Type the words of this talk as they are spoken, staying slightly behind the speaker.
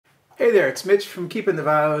Hey there, it's Mitch from Keeping the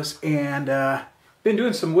Vows, and been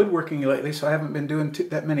doing some woodworking lately, so I haven't been doing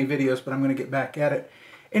that many videos, but I'm going to get back at it.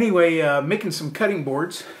 Anyway, making some cutting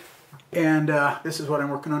boards, and this is what I'm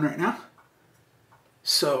working on right now.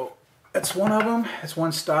 So that's one of them. That's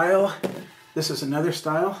one style. This is another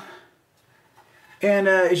style. And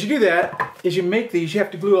as you do that, as you make these, you have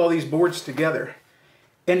to glue all these boards together.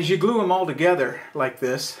 And as you glue them all together like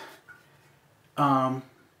this,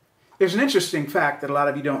 there's an interesting fact that a lot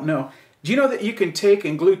of you don't know. Do you know that you can take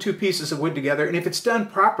and glue two pieces of wood together, and if it's done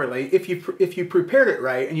properly, if you prepared it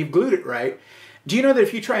right and you've glued it right, do you know that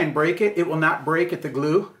if you try and break it, it will not break at the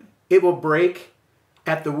glue? It will break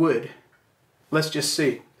at the wood. Let's just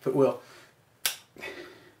see if it will.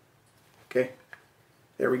 Okay,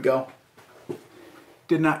 there we go.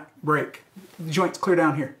 Did not break. The joint's clear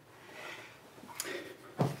down here.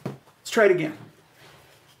 Let's try it again.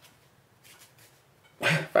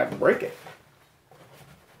 If I can break it.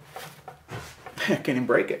 I can't even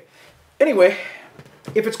break it. Anyway,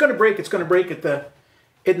 if it's going to break, it's going to break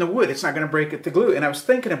in the wood. It's not going to break at the glue. And I was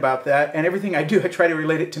thinking about that, and everything I do, I try to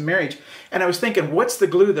relate it to marriage. And I was thinking, what's the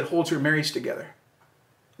glue that holds your marriage together?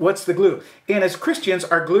 What's the glue? And as Christians,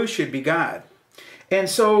 our glue should be God. And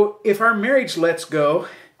so if our marriage lets go,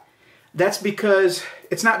 that's because,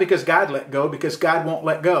 it's not because God let go, because God won't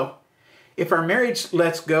let go. If our marriage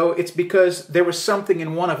lets go, it's because there was something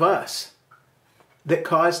in one of us that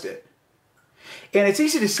caused it. And it's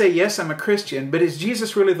easy to say, yes, I'm a Christian, but is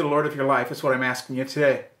Jesus really the Lord of your life? That's what I'm asking you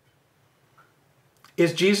today.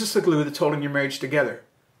 Is Jesus the glue that's holding your marriage together?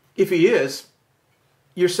 If he is,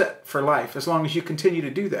 you're set for life, as long as you continue to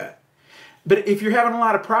do that. But if you're having a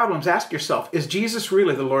lot of problems, ask yourself, is Jesus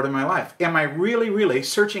really the Lord of my life? Am I really, really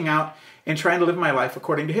searching out and trying to live my life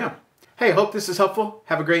according to him? Hey, I hope this is helpful.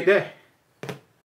 Have a great day.